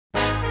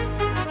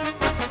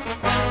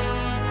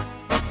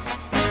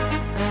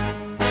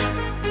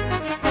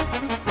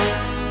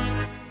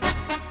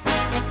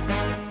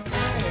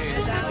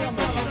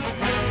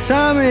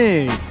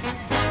Tommy!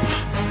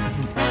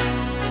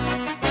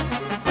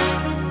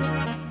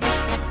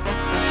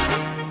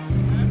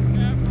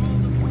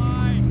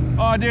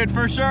 Oh, dude,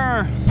 for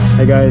sure.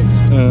 Hey guys,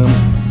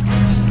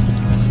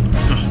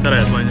 thought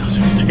I had my nose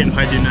for a second.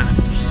 I do not.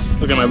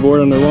 Look at my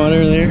board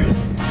underwater there.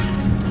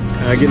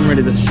 Getting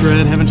ready to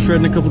shred. Haven't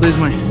shredded in a couple days.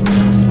 My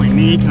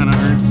knee kind of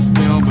hurts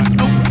still, but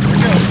oh,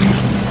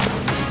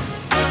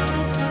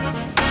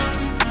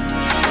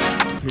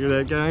 here we go. Hear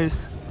that, guys?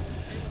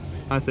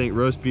 I think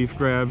roast beef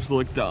crabs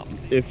look dumb.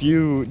 If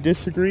you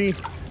disagree,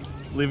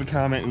 leave a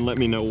comment and let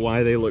me know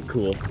why they look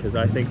cool, because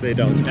I think they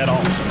don't at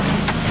all.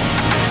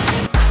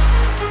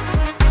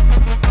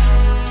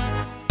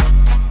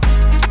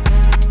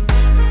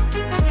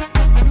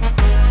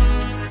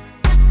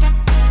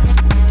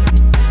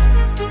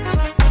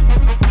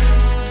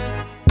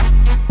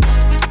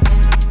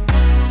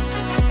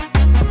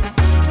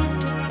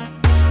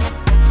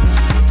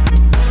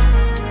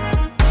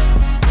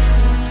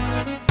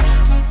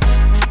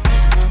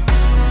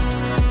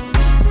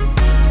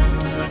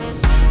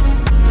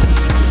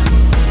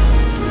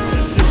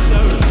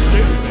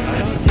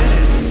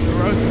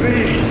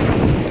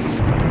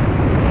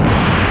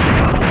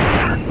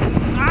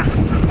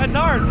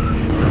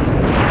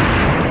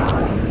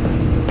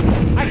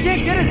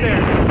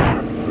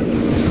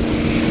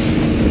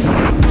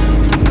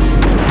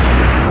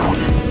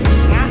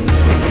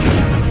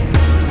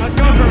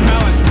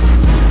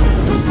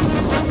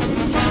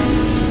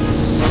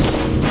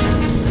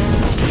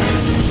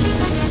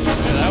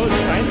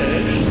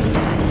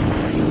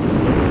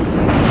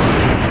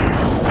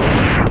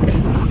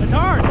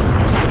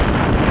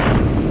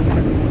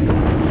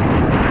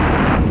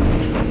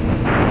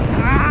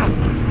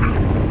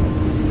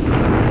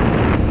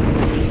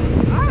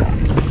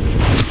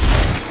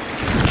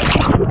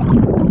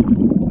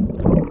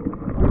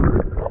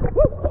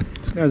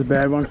 That was a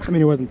bad one. I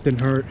mean, didn't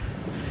hurt,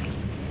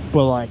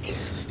 but like,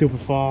 stupid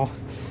fall.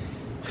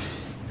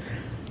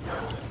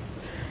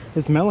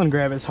 This melon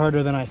grab is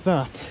harder than I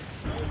thought.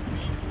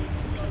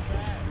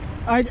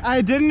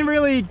 I didn't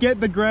really get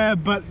the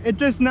grab, but it's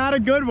just not a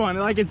good one.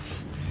 Like, it's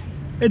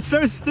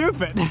so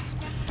stupid.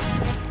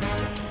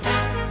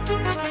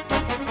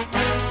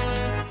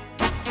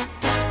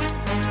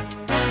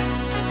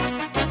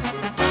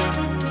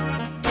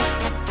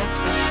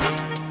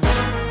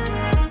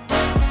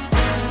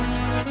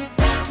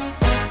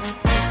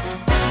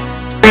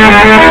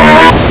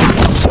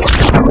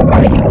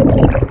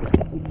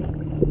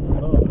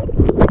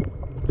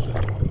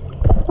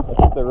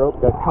 The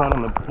rope got caught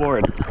on the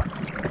board,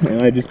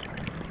 and I just